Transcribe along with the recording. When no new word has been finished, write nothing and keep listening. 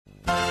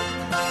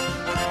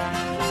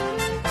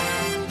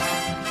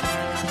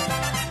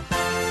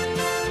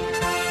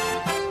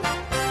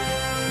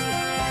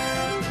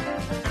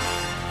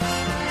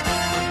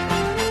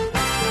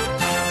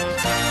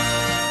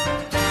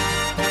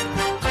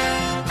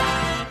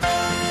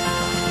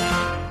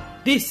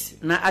This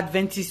na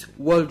Adventist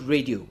World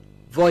Radio,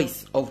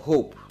 Voice of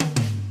Hope.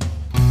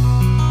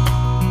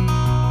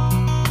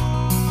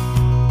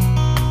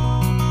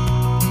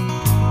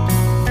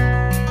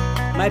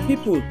 My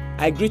people,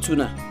 I greet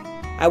una.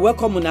 I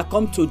welcome una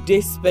come to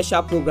today's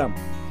special program.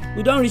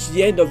 We don reach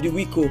the end of the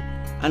week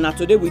and na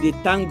today we dey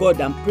thank God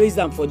and praise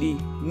am for the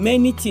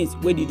many things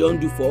wey He don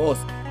do for us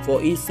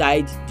for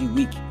inside the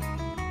week.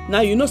 Now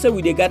you know say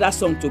we dey gather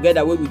song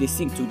together wey we dey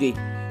sing today.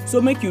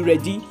 So make you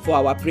ready for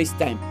our praise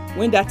time.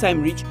 When that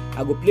time reach,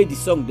 I go play the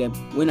song them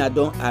when I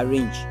don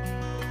arrange.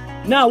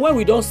 Now when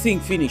we don sing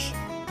finish,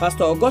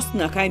 Pastor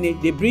Augustine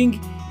Akaine dey bring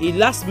a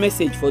last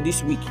message for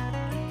this week.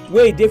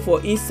 Wey e dey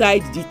for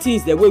inside the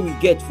things the way we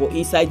get for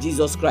inside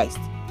Jesus Christ.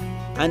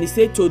 And he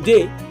say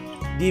today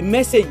the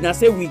message na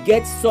say we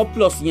get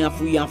surplus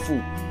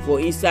yanfu for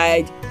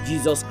inside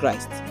Jesus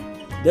Christ.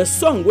 The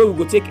song wey we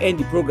go take end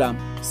the program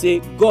say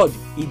God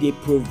He dey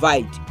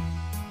provide.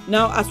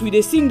 Now as we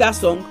dey sing that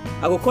song,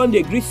 I go come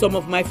dey greet some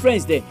of my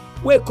friends there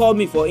wey call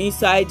me for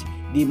inside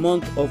the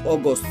month of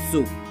August.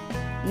 So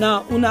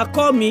now una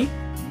call me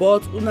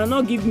but una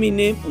no give me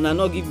name, una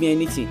no give me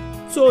anything.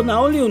 So na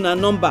only una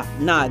number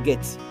now I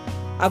get.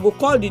 I go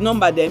call the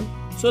number them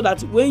so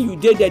that when you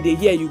dey there dey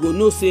hear, you go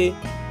know say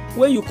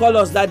when you call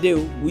us that day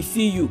we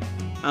see you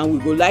and we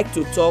go like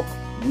to talk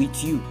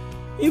with you.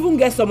 Even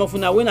get some of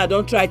una when I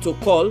don try to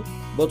call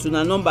but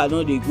una number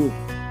no dey go.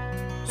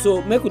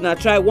 So make una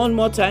try one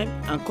more time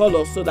and call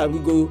us so that we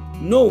go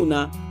know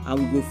una and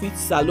we go fit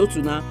salute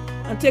una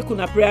and take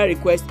una prayer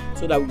request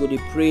so that we go dey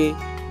pray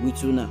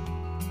with una.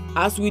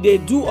 As we dey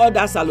do all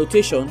that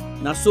salutation,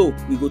 na so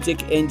we go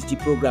take end the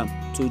program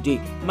today.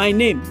 My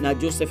name na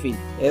Josephine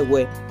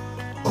Ewe.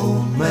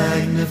 Oh,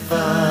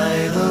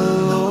 magnify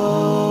the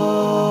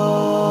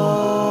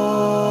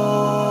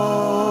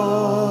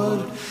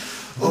Lord.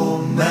 Oh,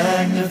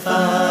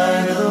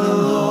 magnify the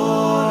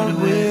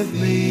Lord with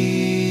me.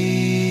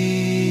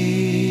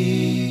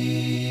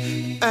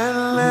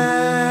 And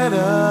let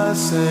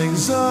us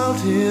exalt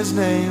His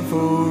name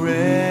forever.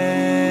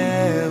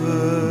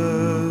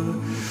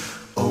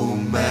 Oh,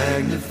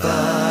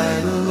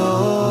 magnify the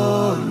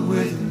Lord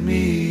with me.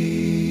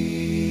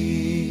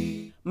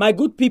 My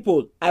good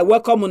people, I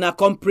welcome una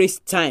come praise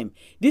time.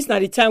 This na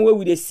the time where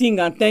we dey sing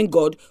and thank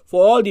God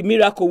for all the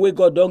miracle wey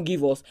God don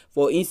give us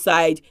for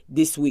inside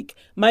this week.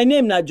 My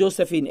name na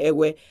Josephine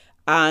Ewe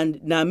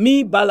and na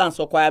me balance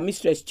for choir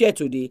mistress chair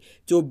today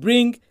to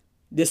bring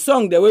the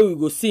song the way we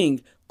go sing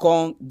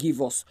come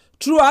give us.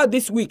 Throughout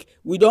this week,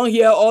 we don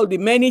hear all the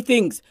many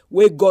things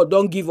wey God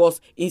don give us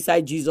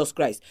inside Jesus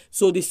Christ.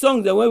 So the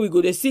song the way we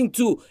go dey sing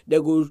too, they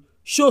go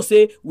show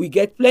say we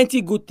get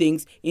plenty good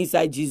things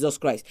inside Jesus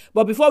Christ.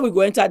 But before we go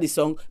enter the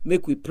song,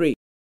 make we pray.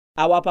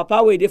 Our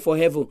Papa wey dey for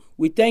heaven,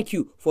 we thank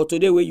you for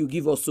today wey you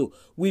give us so.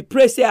 We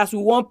pray say as we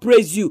want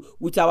praise you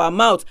with our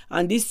mouth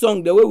and this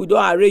song the way we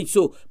don arrange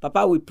so,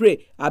 Papa we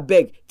pray,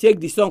 abeg take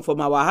the song from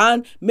our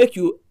hand, make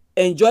you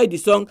enjoy the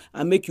song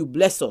and make you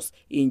bless us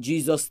in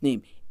Jesus'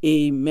 name.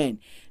 Amen.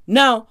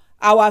 Now,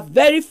 our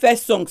very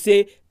first song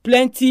say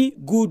plenty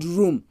good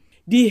room.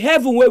 The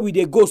heaven where we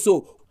dey go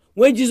so,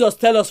 when Jesus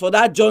tell us for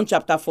that John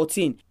chapter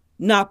 14,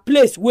 na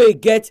place where e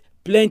get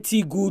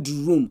plenty good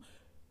room.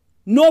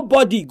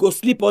 Nobody go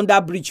sleep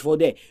under bridge for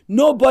there.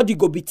 Nobody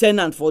go be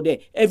tenant for there.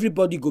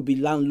 Everybody go be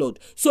landlord.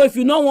 So if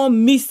you no want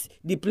miss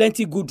the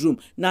plenty good room,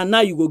 now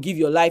you go give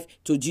your life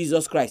to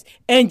Jesus Christ.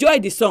 Enjoy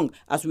the song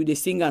as we dey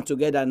sing am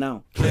together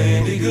now.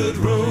 Plenty good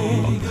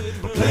room,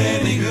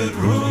 plenty good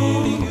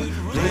room,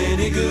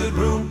 plenty good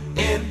room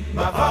in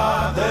my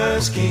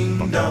Father's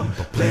kingdom.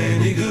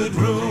 Plenty good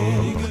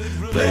room,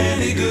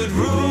 plenty good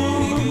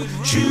room.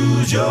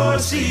 Choose your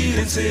seat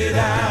and sit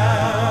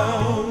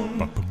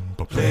down.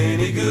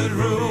 Plenty good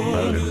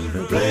room,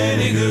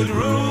 plenty good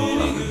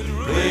room,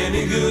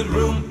 plenty good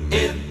room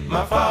in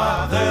my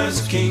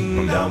Father's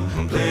kingdom.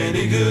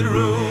 Plenty good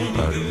room,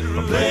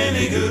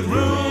 plenty good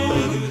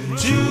room.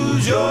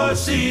 Choose your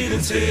seat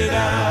and sit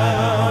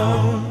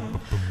down.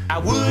 I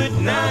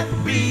would not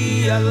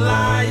be a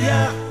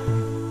liar.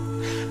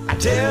 I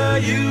tell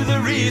you the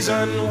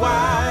reason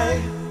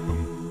why.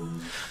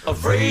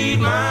 Afraid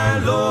my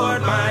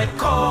Lord might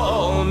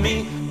call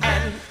me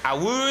and I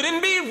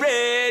wouldn't be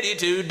ready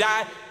to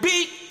die,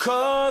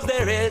 because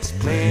there is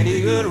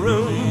plenty good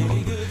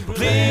room,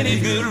 plenty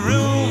good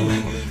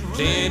room,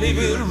 plenty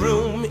good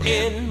room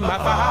in my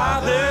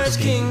Father's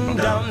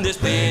kingdom. There's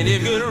plenty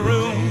good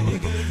room,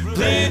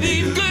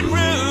 plenty good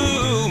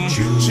room.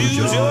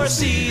 Choose your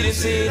seat and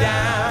sit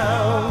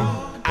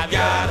down. I've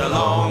got a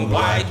long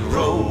white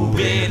robe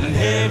in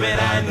heaven,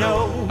 I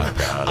know.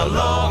 A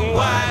long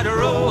white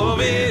robe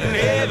in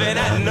heaven,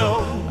 I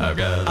know. I've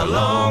got a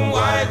long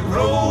white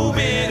robe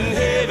in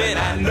heaven,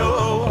 I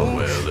know.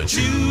 Well,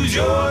 choose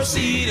your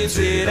seat and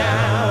sit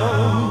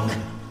down.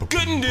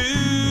 Good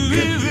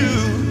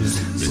news,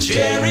 the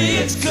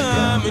chariot's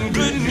coming.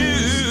 Good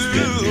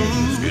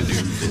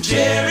news, the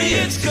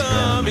chariot's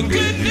coming.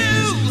 Good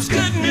news,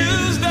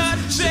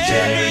 the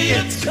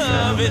chariot's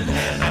coming.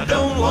 I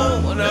don't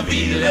wanna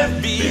be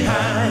left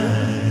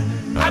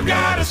behind. I I've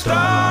got a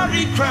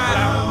starry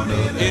crown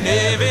in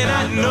heaven,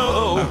 I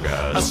know.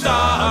 A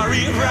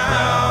starry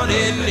crown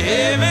in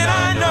heaven,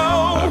 I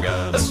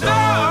know. A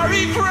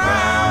starry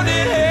crown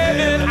in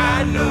heaven,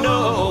 I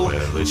know.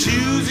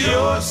 Choose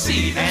your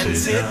seat and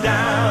sit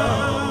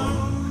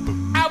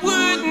down. I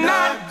would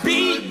not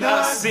be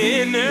a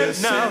sinner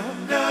now.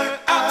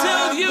 I'll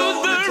tell you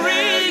the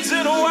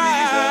reason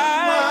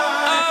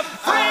why.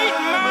 Afraid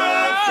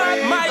my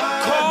Lord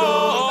might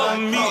call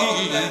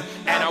me,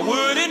 and I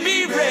wouldn't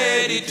be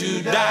ready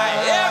to die.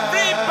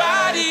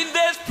 Everybody,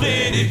 there's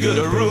plenty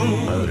good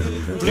room,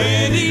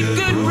 plenty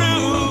good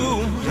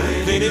room,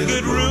 plenty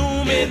good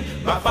room in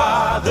my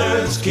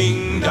Father's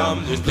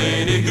kingdom. There's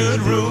plenty good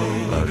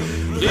room,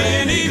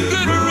 plenty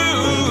good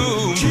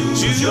room.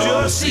 Choose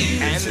your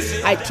seat and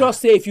sit. I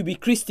trust say if you be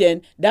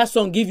Christian, that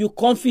song give you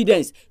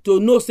confidence to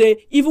know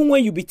say even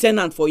when you be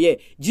tenant for here,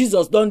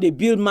 Jesus don dey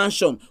build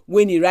mansion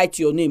when he write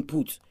your name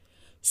put.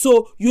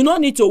 So you no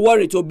need to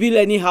worry to build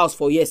any house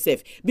for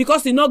yourself,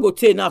 because e no go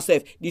tey now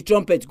sef the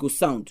trumpet go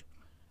sound.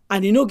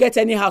 And you no get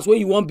any house where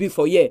you wan build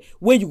for here,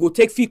 where you go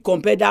take fit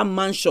compare that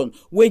mansion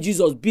where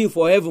Jesus build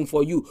for heaven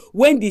for you,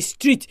 when the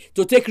street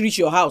to take reach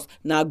your house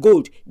na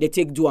gold they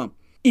take do am.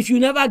 If you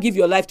never give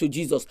your life to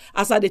Jesus,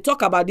 as I dey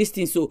talk about this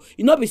thing, so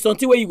it not be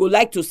something where you go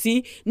like to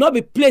see, not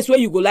be place where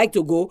you go like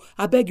to go.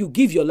 I beg you,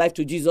 give your life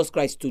to Jesus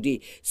Christ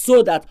today,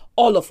 so that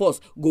all of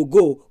us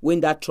go when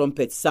that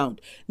trumpet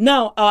sound.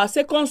 Now, our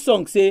second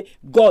song say,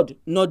 God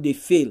not dey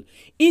fail.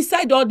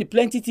 Inside all the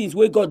plenty things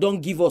where God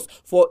don't give us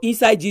for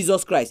inside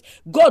Jesus Christ,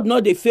 God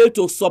not dey fail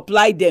to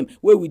supply them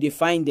where we dey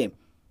find them.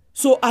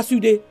 So as you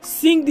dey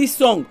sing this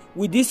song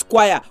with this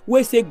choir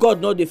where say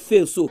God not dey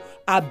fail, so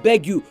I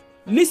beg you,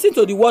 listen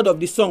to the word of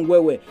the song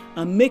well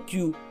and make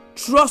you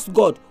trust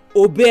God,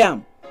 obey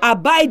him,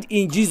 abide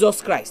in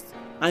Jesus Christ,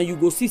 and you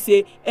go see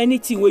say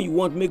anything where you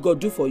want make God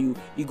do for you,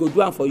 he go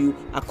do am for you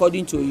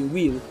according to his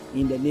will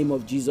in the name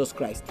of Jesus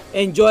Christ.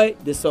 Enjoy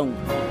the song.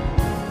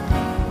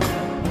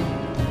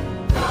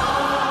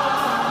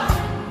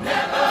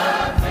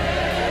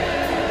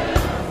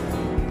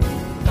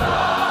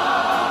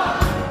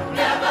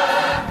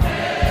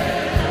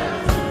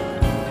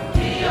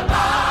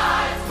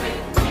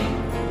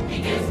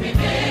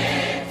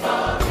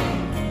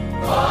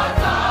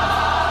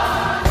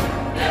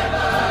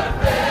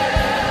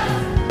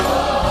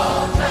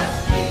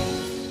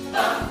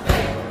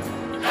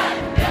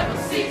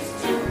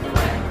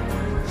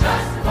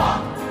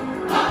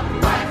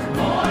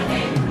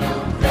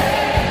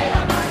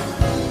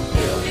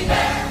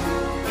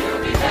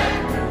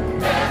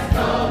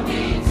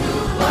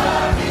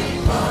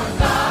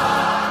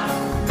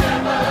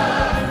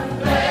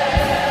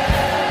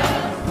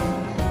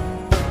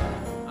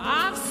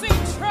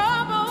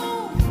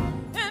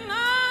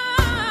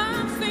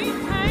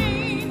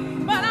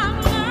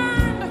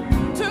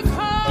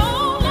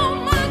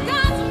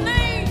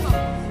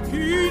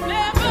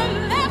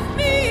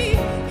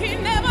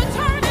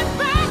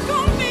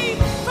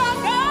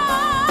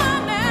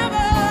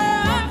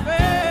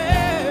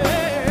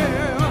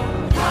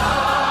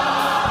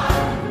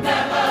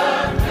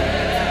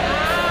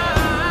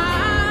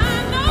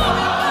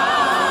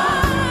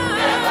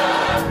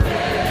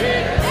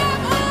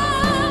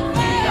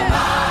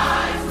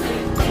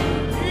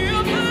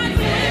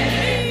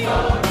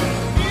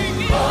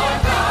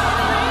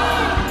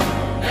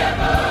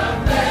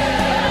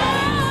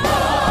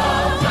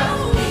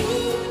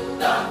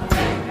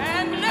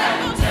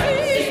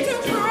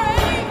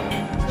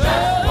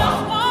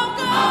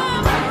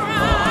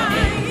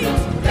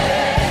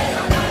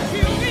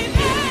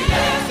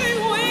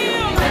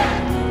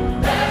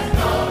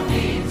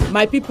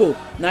 My people,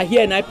 now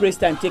here and I praise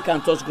time take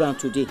and touch ground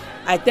today.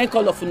 I thank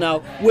all of you now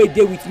who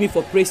dey with me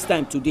for praise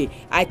time today.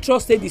 I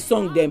trust that the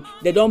song them,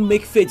 they don't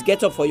make faith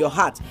get up for your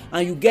heart,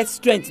 and you get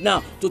strength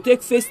now to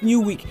take face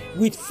new week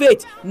with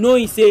faith,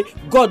 knowing say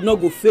God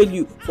not go fail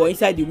you for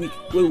inside the week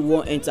where we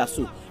won't enter.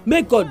 So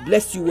may God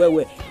bless you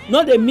well.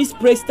 Not they miss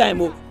praise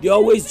time, oh, they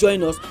always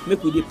join us,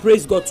 make we dey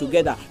praise God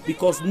together,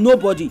 because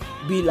nobody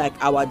be like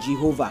our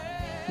Jehovah.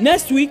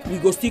 Next week we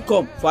go still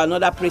come for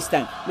another praise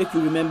time. Make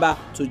you remember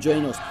to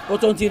join us.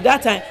 But until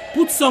that time,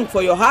 put song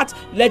for your heart.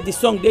 Let the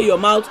song dey your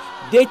mouth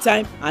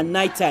daytime and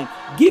nighttime.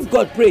 Give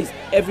God praise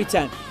every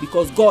time,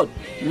 because God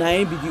na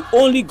him be the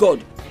only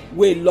God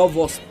wey love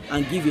us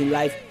and give him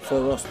life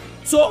for us.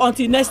 So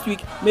until next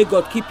week, may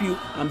God keep you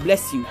and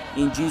bless you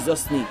in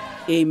Jesus' name.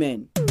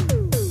 Amen.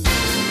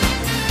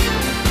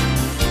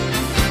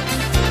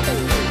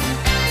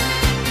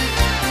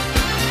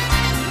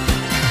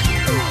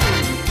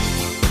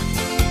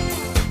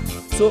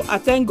 So I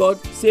thank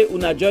God say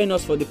una join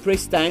us for the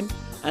praise time,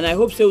 and I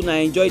hope say una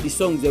enjoy the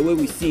songs the way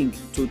we sing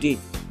today.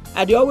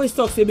 I dey always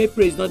talk say make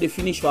praise not dey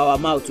finish for our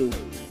mouth,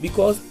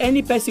 because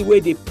any person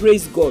wey dey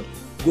praise God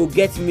go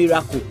get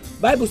miracle.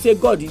 Bible say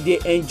God dey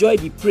enjoy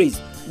the praise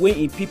when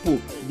in people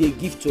dey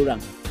give to am.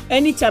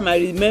 Anytime I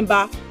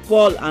remember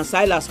Paul and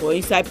Silas for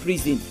inside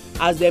prison,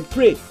 as dem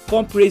pray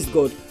come praise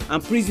God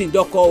and prison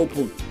door come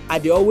open, I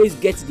dey always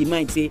get the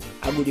mind say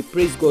I go dey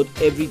praise God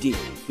every day,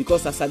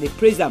 because as I dey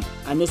praise am,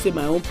 I know say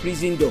my own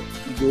prison door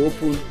e go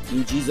open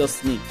in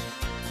Jesus name.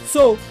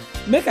 So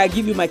make I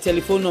give you my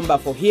telephone number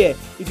for here.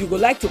 If you go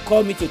like to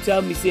call me to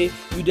tell me say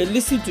you dey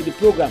lis ten to the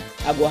program,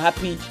 I go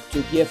happy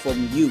to hear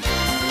from you.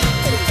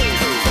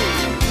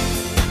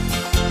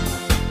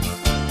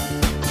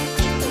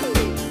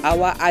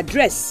 Our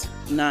address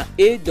na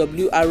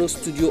AWR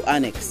Studio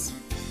Annex,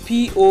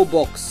 P.O.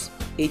 Box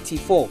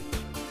 84,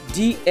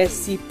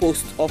 DSC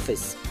Post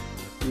Office,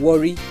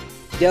 Warri,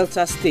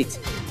 Delta State,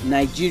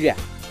 Nigeria.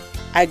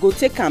 I go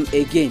take am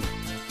again.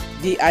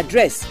 The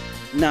address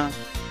na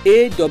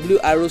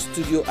AWR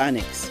Studio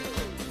Annex,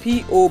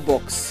 P.O.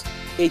 Box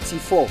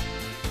 84,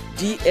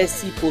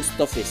 DSC Post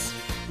Office,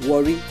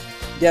 Warri,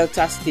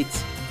 Delta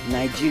State,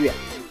 Nigeria.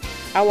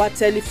 Our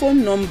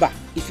telephone number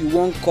if you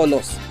wan call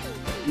us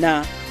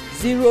na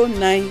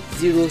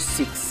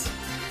 0906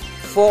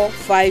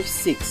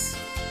 456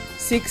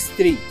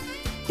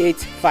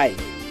 6385.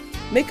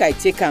 Make I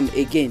take am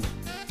again.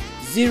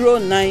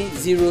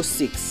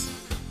 0906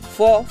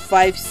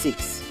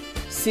 456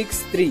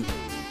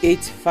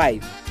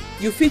 6385.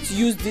 You fit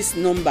use this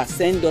number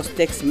send us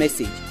text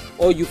message,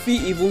 or you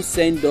fit even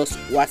send us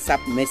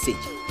WhatsApp message.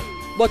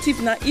 But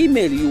if na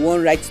email you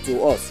wan write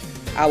to us,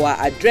 our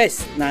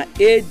address na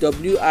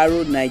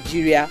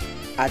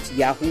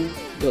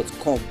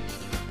awrnigeria@yahoo.com.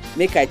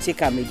 Make I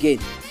take am again.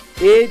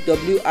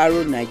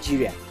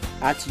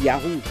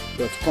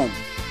 awrnigeria@yahoo.com.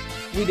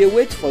 We dey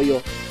wait for your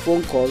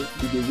phone call,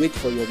 we dey wait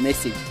for your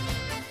message.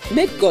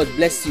 Make God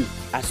bless you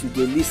as you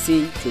dey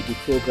listen to the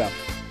program.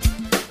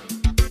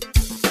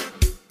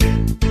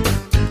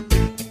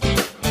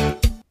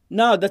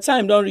 Now the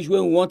time don reach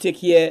when we wan take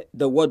hear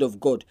the word of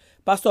God.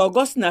 Pastor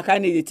Augustine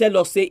Akane dey tell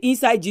us say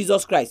inside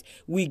Jesus Christ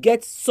we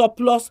get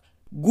surplus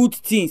good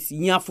things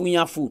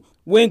yanfu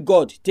when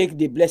God take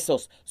dey bless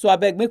us. So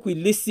abeg make we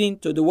listen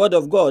to the word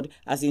of God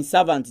as him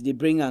servant dey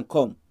bring am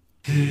come.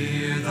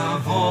 Hear the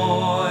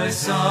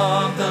voice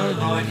of the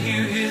Lord,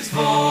 hear his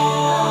voice.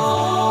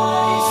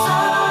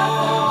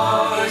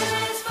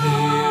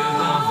 Hear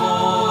the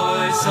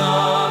voice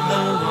of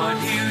the Lord,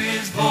 hear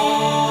his voice.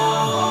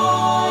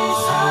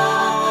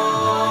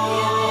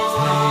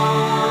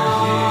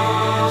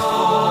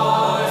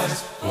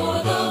 For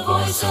the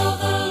voice of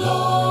the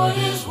Lord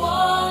is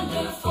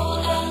wonderful,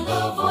 and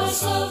the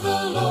voice of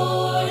the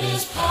Lord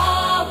is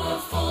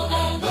powerful,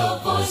 and the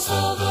voice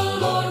of the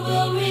Lord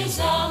will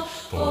resound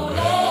forevermore.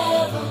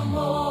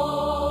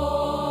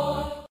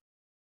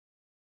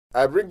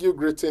 I bring you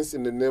greetings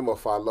in the name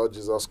of our Lord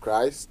Jesus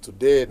Christ.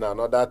 Today, in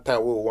another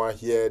time, we want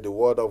to hear the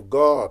word of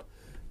God.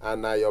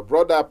 And your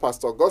brother,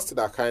 Pastor Augustine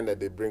Akane,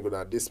 they bring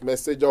on this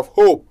message of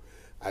hope.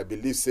 I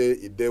believe, say,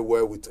 it did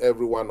well with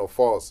every one of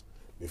us.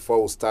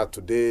 Before we start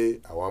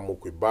today, I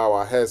want to bow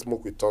our heads,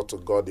 we talk to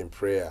God in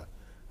prayer.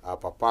 Our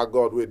Papa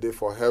God, we there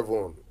for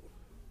heaven.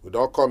 We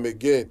don't come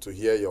again to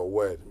hear your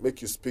word.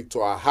 Make you speak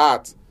to our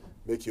heart.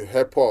 Make you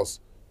help us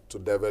to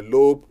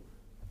develop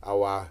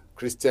our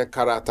Christian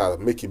character.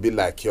 Make it be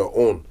like your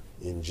own.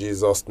 In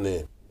Jesus'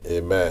 name,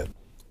 amen.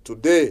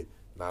 Today,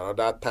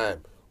 another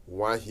time, we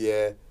want to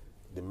hear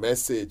the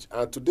message.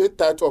 And today's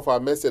title of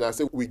our message, I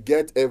say, we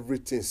get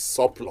everything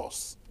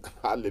surplus.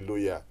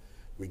 Hallelujah.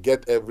 We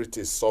get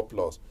everything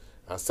surplus.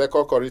 And 2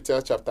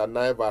 Corinthians chapter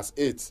 9 verse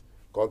 8,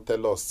 God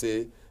tell us,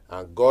 say,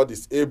 and God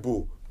is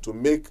able to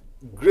make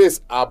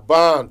grace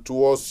abound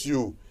towards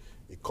you.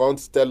 He can't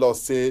tell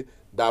us, say,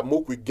 that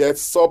we get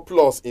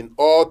surplus in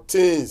all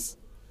things,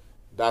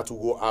 that we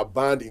will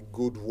abound in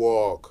good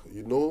work.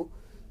 You know,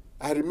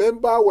 I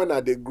remember when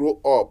I did grow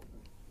up,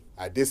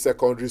 I did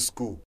secondary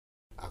school.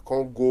 I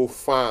can't go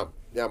farm.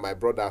 Yeah, my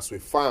brothers, we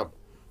farm.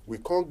 We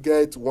can't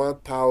get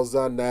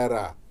 1,000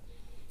 naira.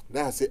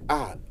 Then I say,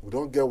 we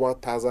don't get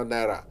 1,000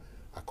 naira.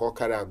 I can't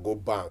carry and go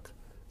bank.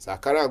 So I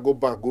carry and go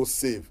bank, go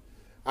save.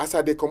 As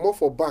I dey come up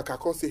for bank, I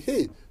can't say,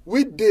 hey,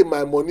 which day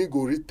my money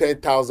go reach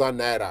 10,000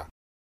 naira?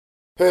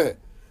 Hey,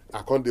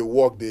 I can't dey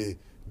work, they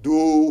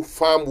do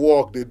farm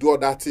work, they do all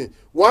that thing.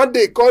 One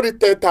day, call it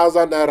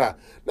 10,000 naira.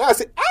 Now I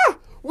say,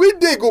 which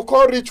day go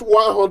call reach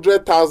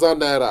 100,000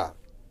 naira?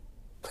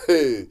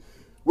 Hey,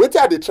 wait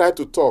till they try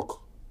to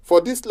talk.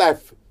 For this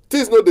life,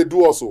 things no they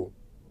do also.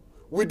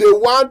 We they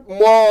want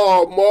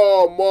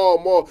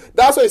more.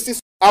 That's why you see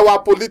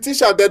our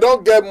politicians, they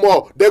don't get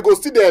more. They go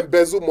still they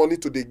embezzle money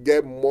to they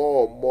get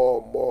more.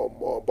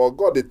 But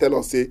God, they tell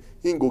us, say,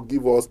 he go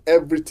give us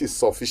everything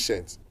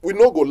sufficient. We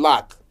no go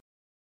lack.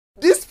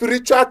 This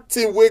spiritual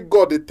thing where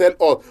God, they tell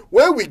us,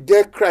 when we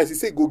get Christ, he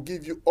say, go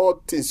give you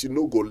all things, you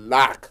no go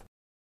lack.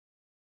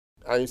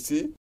 And you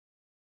see,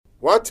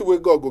 one thing where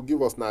God go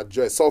give us now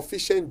joy,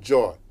 sufficient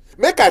joy.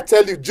 Make I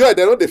tell you, joy,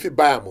 they don't they fit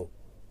buy am.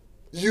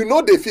 You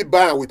know they fit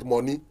buy am with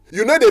money.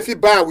 You know they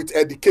fit buy am with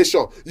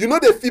education. You know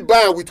they fit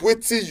buy am with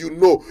wetin you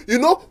know. You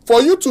know,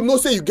 for you to know,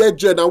 say you get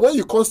joy, now when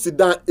you come sit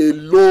down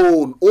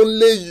alone,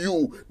 only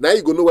you, now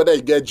you go know whether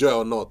you get joy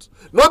or not.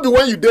 Not be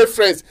when you dey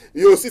friends,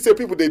 you see say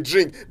people they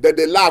drink, then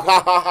they laugh,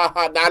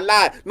 ha, that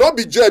lie. Not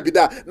be joy be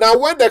that. Now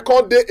when they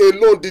come dey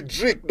alone, the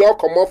drink don't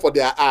come out for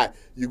their eye.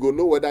 You go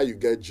know whether you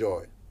get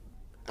joy.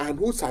 And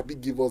who sabi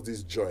give us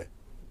this joy?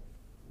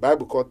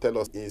 Bible can tell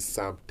us in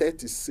Psalm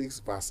 36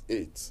 verse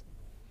 8.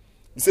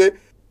 He say,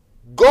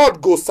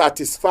 God go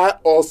satisfy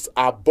us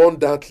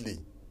abundantly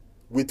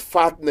with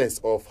fatness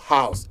of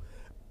house,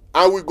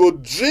 and we go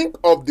drink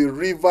of the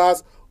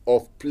rivers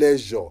of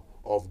pleasure,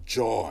 of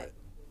joy.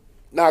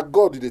 Now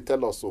God did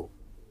tell us so.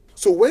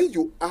 So when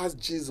you ask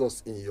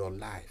Jesus in your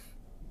life,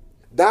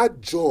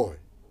 that joy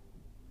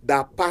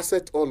that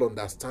passeth all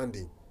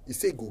understanding, he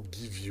say go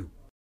give you.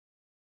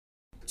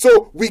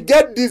 So we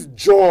get this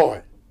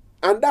joy,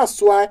 and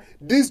that's why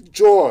this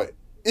joy,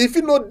 if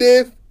you know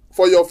there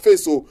for your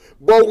face, so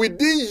but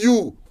within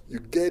you, you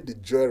get the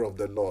joy of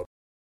the Lord.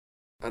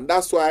 And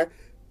that's why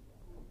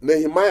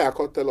Nehemiah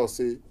can tell us,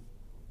 say,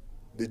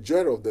 the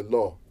joy of the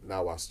Lord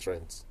now our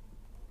strength.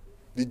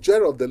 The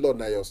joy of the Lord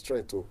now your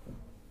strength. Oh.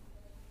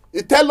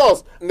 He tell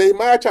us,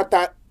 Nehemiah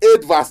chapter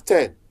 8 verse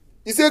 10,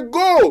 he said,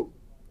 go,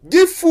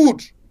 give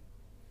food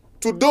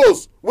to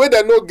those where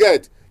they no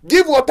get.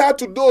 Give water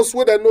to those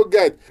where they no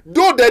get.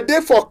 Though they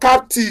dey for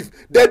captive,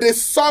 they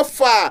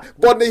suffer.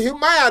 But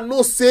Nehemiah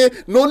no say,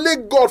 no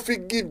let God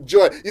give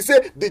joy. He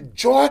said, the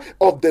joy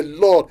of the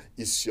Lord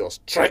is your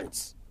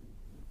strength.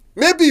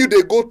 Maybe you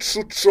dey go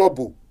through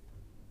trouble.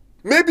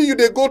 Maybe you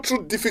dey go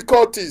through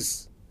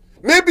difficulties.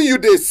 Maybe you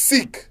dey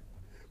sick.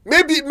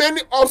 Maybe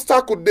many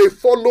obstacles they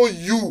follow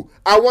you.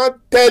 I want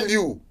to tell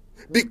you,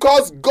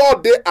 because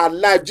God they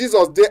alive,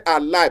 Jesus they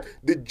alive,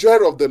 the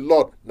joy of the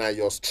Lord now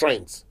your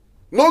strength.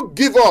 No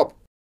give up.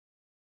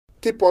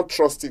 Keep on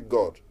trusting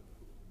God.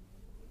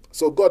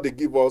 So God they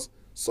give us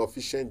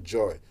sufficient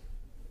joy.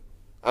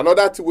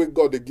 Another thing where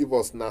God they give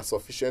us now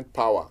sufficient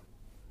power.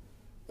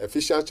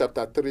 Ephesians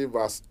chapter 3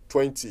 verse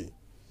 20.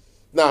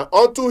 Now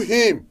unto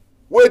him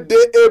were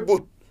they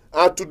able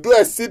and to do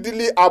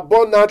exceedingly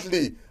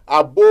abundantly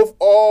above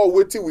all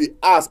waiting we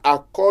ask,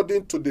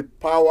 according to the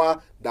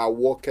power that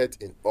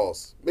worketh in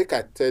us. Make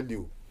I tell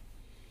you,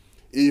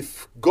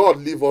 if God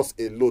leave us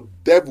alone,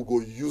 devil go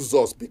use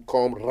us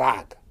become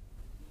rag.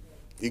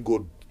 He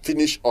go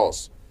finish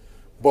us.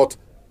 But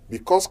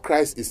because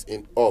Christ is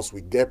in us,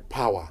 we get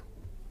power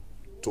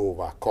to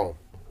overcome.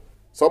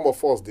 Some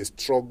of us, they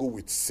struggle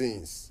with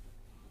sins.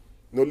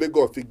 No, let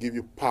God give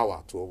you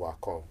power to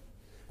overcome.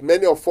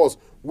 Many of us,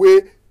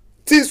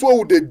 things what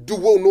would they do,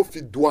 we will not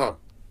fit do them.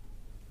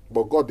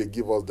 But God, they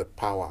give us the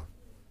power.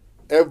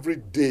 Every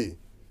day,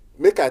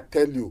 make I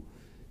tell you,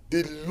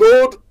 the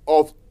load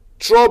of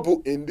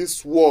trouble in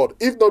this world,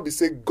 if not be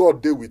say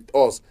God dey with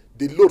us,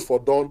 the load for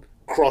don't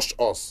crush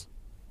us.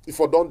 If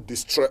for don't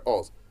destroy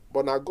us.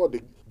 But now God,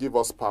 they give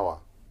us power.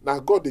 Now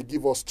God, they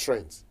give us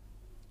strength.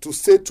 To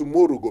say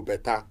tomorrow go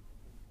better.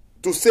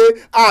 To say,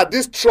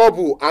 this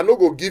trouble, I no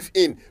go give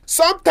in.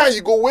 Sometimes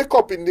you go wake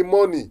up in the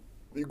morning,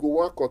 you go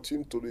want to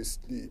continue to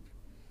sleep.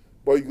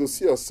 But you go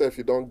see yourself,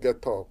 you don't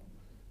get up.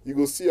 You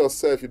go see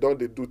yourself, you don't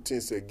do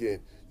things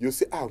again. You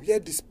say, where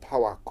this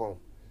power come?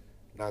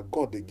 Now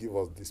God, they give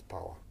us this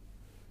power.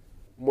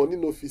 Money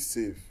no fit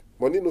save.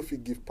 Money no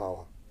fit give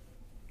power.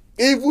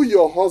 Even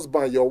your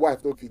husband, your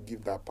wife, no fit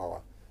give that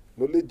power.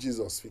 No let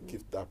Jesus fit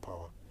give that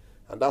power.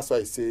 And that's why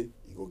I say,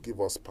 he will give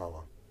us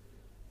power.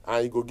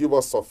 And he will give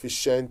us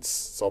sufficient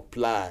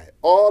supply.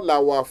 All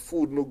our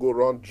food no go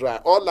run dry.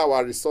 All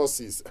our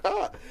resources.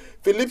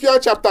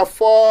 Philippians chapter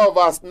 4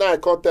 verse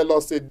 9 can tell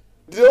us, say,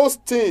 those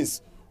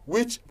things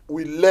which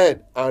we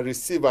learn and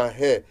receive and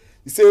hear.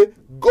 He say,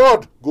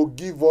 God go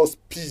give us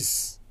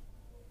peace.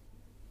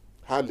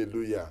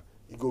 Hallelujah.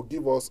 He go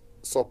give us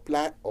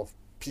supply of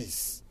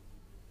peace.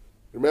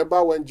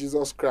 Remember when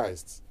Jesus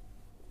Christ,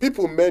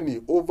 people many,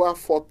 over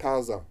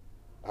 4,000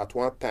 at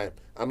one time.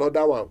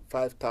 Another one,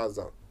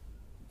 5,000.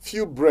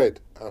 Few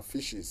bread and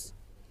fishes.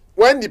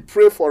 When he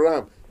pray for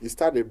them, he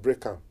start to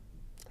break them.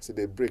 So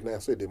they break now,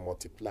 so they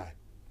multiply.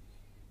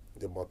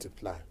 They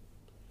multiply.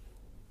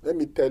 Let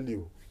me tell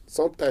you,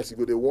 sometimes you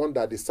go to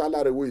wonder the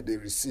salary way they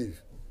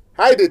receive.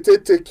 How they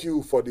take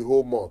you for the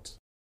whole month?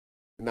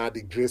 Now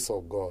the grace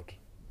of God.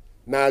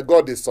 Now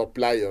God they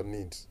supply your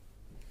needs.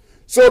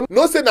 So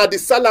no say now the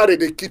salary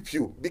they keep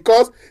you.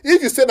 Because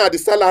if you say now the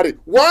salary,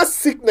 one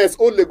sickness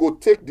only go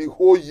take the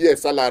whole year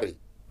salary.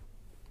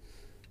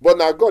 But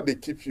now God they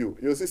keep you.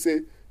 You see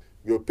say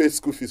you pay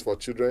school fees for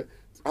children.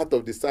 Out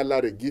of the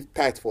salary, give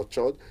tithe for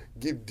church.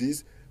 Give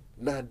this.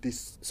 Now the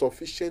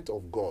sufficient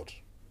of God.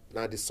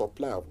 Now the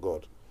supply of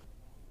God.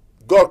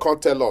 God can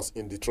tell us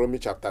in Deuteronomy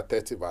chapter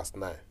 30 verse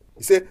 9.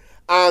 He said,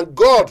 and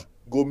God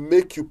go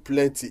make you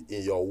plenty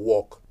in your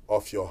work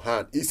of your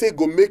hand. He said,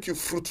 go make you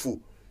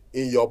fruitful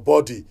in your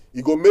body.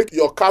 He go make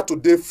your cattle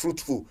dey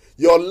fruitful.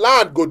 Your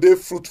land go dey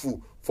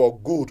fruitful for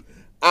good.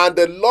 And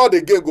the Lord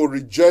again go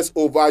rejoice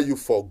over you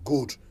for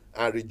good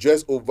and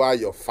rejoice over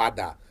your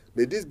father.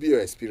 May this be your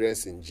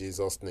experience in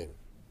Jesus' name.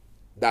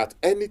 That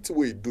anything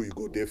you do, you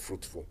go dey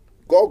fruitful.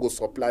 God will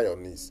supply your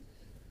needs.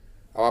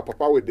 Our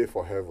Papa will dey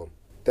for heaven.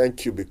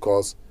 Thank you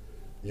because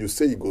you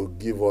say you go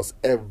give us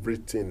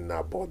everything in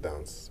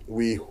abundance.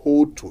 We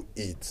hold to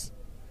it.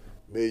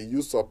 May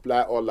you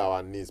supply all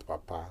our needs,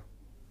 Papa.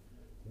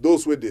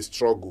 Those where they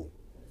struggle,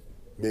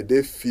 may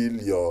they feel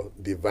your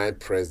divine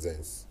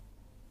presence.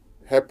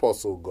 Help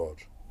us, O God.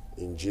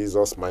 In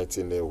Jesus'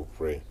 mighty name we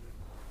pray.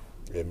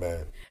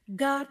 Amen.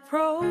 God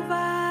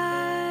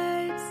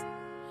provides,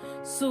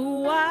 so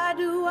why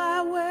do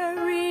I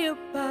worry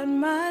about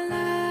my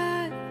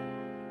life?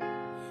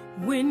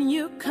 When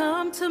you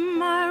come to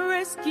my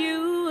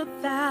rescue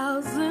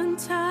 1,000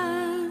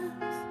 times,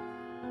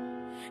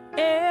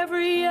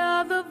 every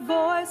other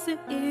voice it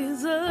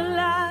is a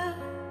lie.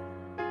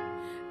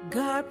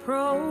 God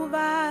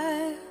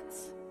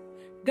provides,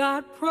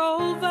 God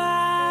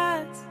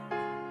provides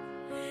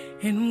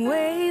in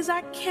ways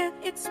I can't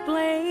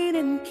explain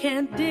and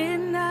can't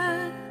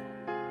deny.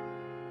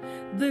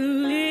 The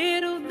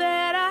little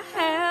that I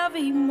have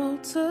He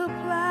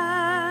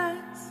multiplies.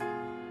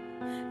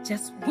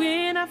 Just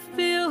when I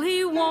feel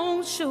He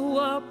won't show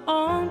up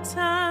on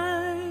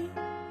time,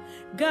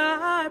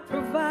 God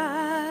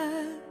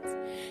provides.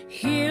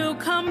 He'll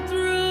come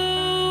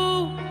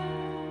through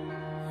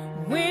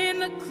when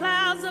the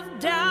clouds of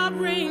doubt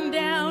rain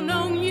down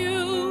on you.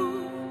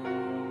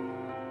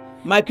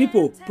 My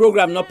people,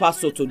 program not pass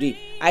so today.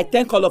 I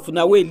thank all of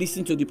una wey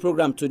listen to the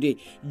program today.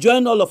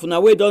 Join all of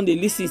una wey don dey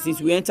listen since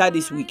we enter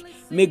this week.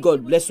 May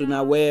God bless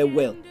una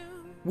well.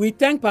 We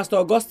thank Pastor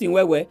Augustine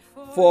well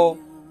for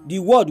the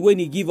word when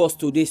he give us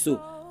today.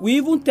 So we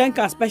even thank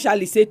am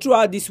specially say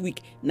throughout this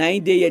week, na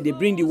in day they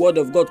bring the word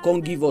of God come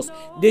give us.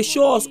 They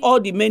show us all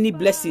the many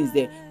blessings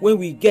there when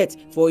we get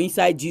for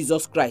inside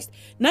Jesus Christ.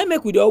 Now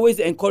make we always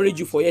encourage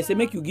you for say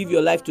make you give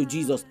your life to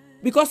Jesus,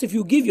 because if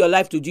you give your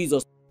life to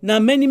Jesus, now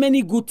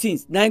many good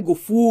things now go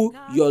full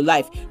your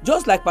life,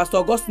 just like Pastor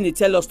Augustine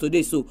tell us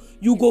today. So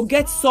you go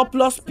get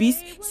surplus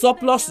peace,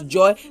 surplus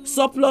joy,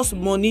 surplus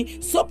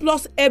money,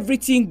 surplus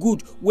everything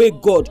good where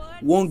God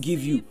won't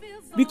give you,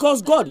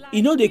 because God,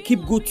 they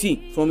keep good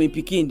thing from Him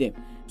pikin them.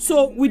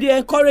 So we dey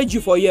encourage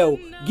you for here,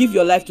 give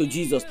your life to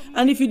Jesus.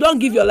 And if you don't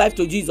give your life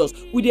to Jesus,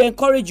 we dey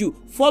encourage you,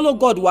 follow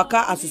God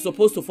waka as you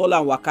supposed to follow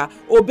and waka,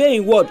 obey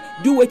Him word,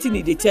 do wetin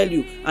He dey tell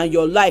you, and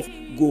your life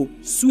go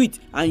sweet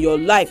and your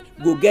life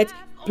go get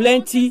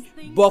plenty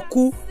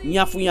boku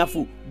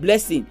nyafu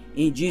blessing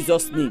in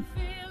Jesus name.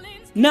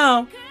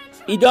 Now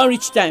e don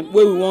reach time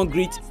where we wan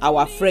greet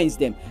our friends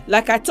them.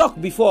 Like I talked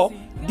before,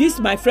 this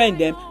my friend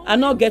them I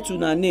not get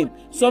una name.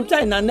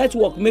 Sometimes na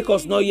network make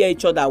us not hear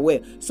each other well.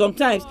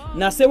 Sometimes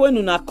na say when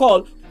una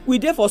call, we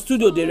dey for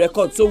studio dey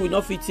record, so we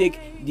not fit take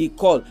the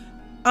call.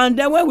 And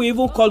then when we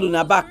even call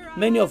una back,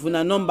 many of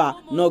una number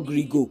no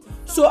gree go.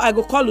 So I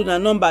go call una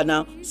number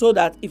now, so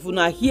that if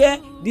una hear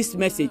this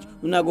message,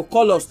 una go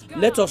call us,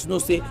 let us know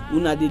say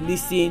una dey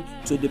listen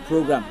to the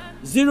program.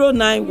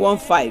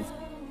 0915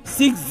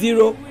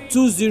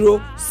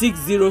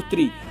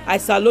 6020603. I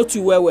salute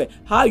you well.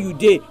 How you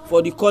dey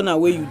for the corner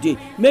where you dey?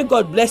 May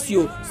God bless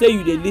you. Say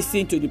you dey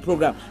listen to the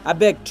program. I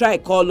beg try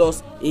call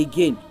us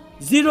again.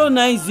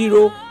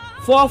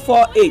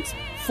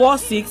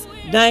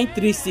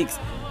 090-448-46936.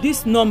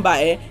 This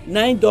number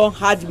 9 don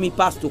hard me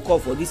pass to call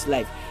for this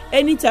life.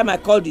 Anytime I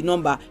call the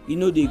number, they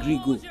gree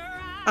go.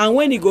 And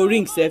when e go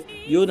ring sef,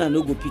 the owner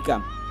no go pick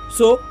am.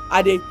 So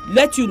I dey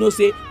let you know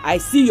say I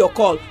see your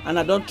call and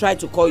I don't try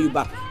to call you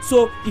back.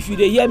 So if you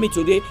dey hear me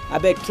today, I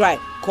beg try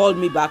call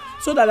me back,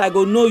 so that I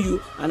go know you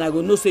and I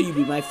go know say you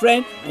be my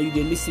friend and you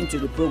dey listen to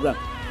the program.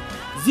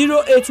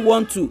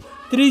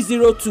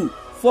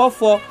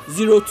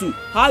 0812-302-4402.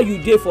 How you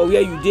dey for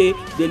where you dey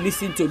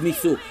listen to me.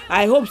 So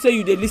I hope say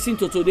you dey listen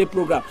to today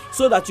program,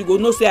 so that you go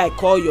know say I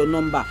call your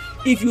number.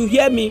 If you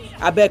hear me,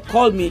 I beg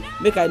call me,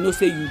 make I know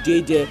say you dey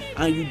there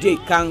and you dey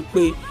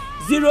kampe.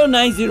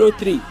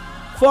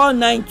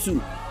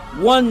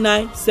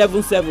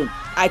 0903-492-1977.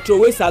 I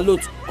throway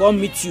salute come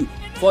meet you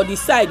for the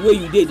side where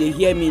you dey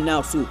hear me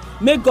now. So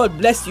may God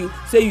bless you.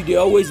 Say you dey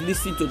always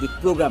listen to the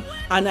program,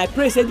 and I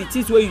pray say the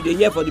things where you dey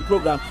hear for the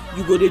program,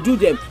 you go dey do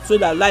them, so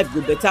that life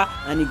go better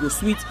and it go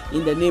sweet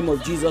in the name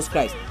of Jesus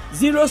Christ.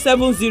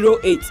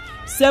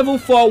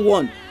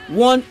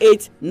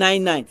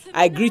 0708-741-1899.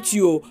 I greet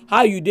you.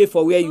 How you dey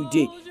for where you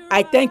dey?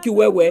 I thank you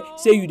well.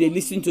 Say you dey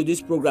listen to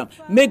this program.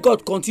 May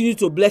God continue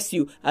to bless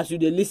you as you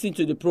dey listen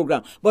to the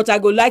program. But I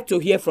go like to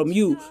hear from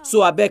you,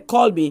 so I beg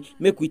call me,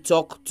 make we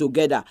talk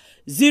together.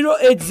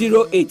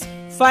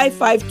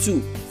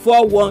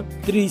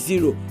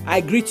 0808-552-4130.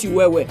 I greet you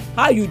well.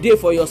 How you dey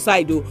for your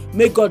side though?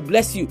 May God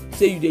bless you.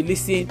 Say you dey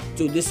listen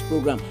to this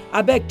program.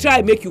 I beg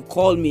try make you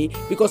call me,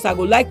 because I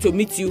go like to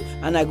meet you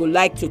and I go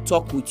like to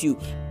talk with you.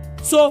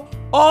 So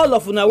all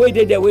of una wey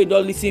dey there wey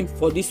don listen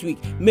for this week,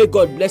 may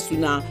God bless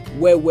una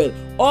well.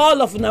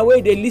 All of una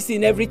wey dey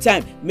listen every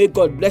time, may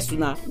God bless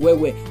una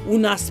well.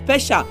 Una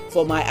special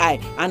for my eye,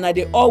 and I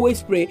dey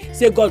always pray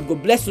say God go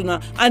bless una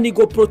and He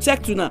go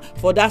protect una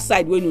for that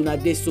side when una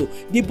dey. So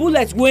the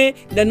bullet wey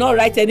dem not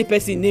write any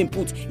person name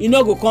put, e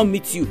no go come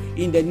meet you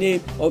in the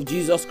name of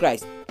Jesus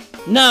Christ.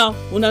 Now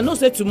una know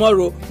say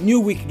tomorrow new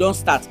week don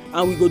start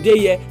and we go dey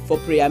here for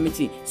prayer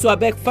meeting. So I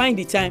beg find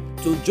the time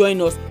to join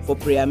us for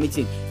prayer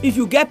meeting. If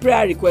you get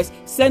prayer request,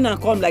 send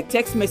and come like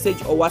text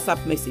message or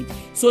WhatsApp message,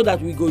 so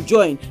that we go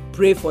join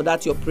pray for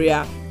that your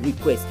prayer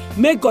request.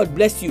 May God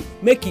bless you,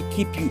 make He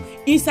keep you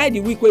inside the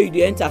week where you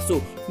dey enter.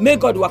 So may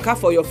God waka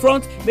for your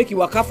front, make He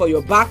waka for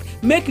your back,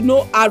 make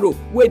no arrow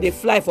wey dey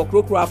fly for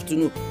krokro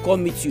afternoon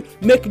come meet you,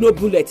 make no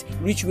bullet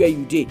reach where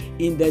you dey,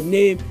 in the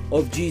name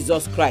of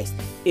Jesus Christ.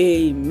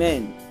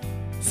 Amen.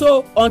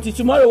 So until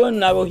tomorrow when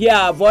una will hear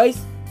our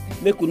voice,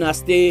 make una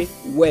stay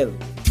well.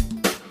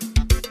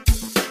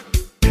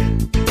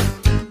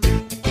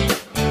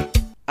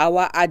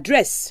 Our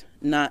address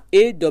na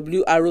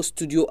AWR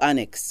Studio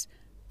Annex,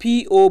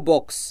 P.O.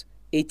 Box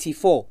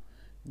 84,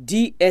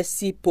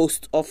 DSC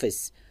Post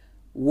Office,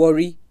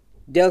 Warri,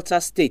 Delta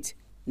State,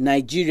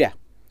 Nigeria.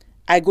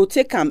 I go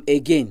take am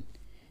again.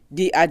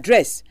 The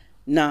address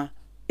na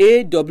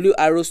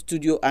AWR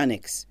Studio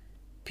Annex,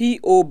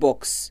 P.O.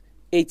 Box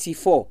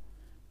 84,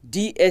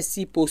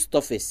 DSC Post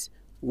Office,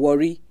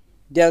 Warri,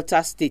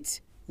 Delta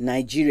State,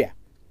 Nigeria.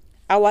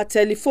 Our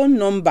telephone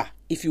number,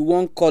 if you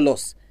wan call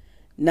us,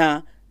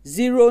 na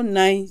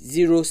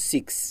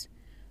 0906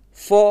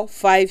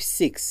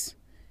 456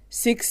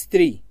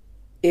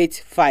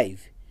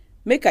 6385.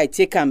 Make I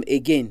take am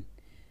again.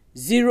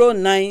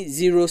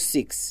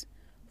 0906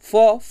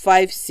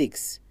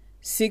 456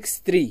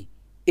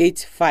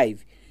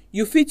 6385.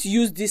 You fit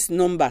use this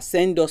number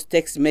send us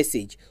text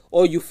message,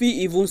 or you fit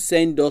even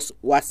send us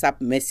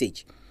WhatsApp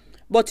message.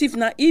 But if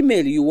na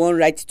email you wan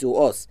write to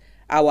us,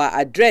 our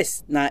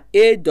address na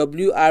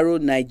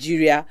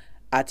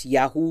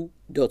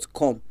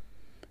awrnigeria@yahoo.com.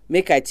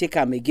 Make I take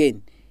am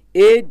again.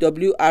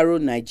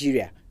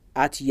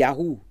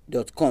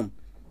 awrnigeria@yahoo.com.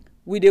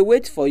 We dey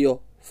wait for your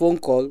phone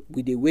call,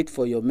 we dey wait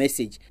for your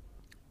message.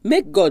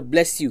 Make God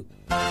bless you.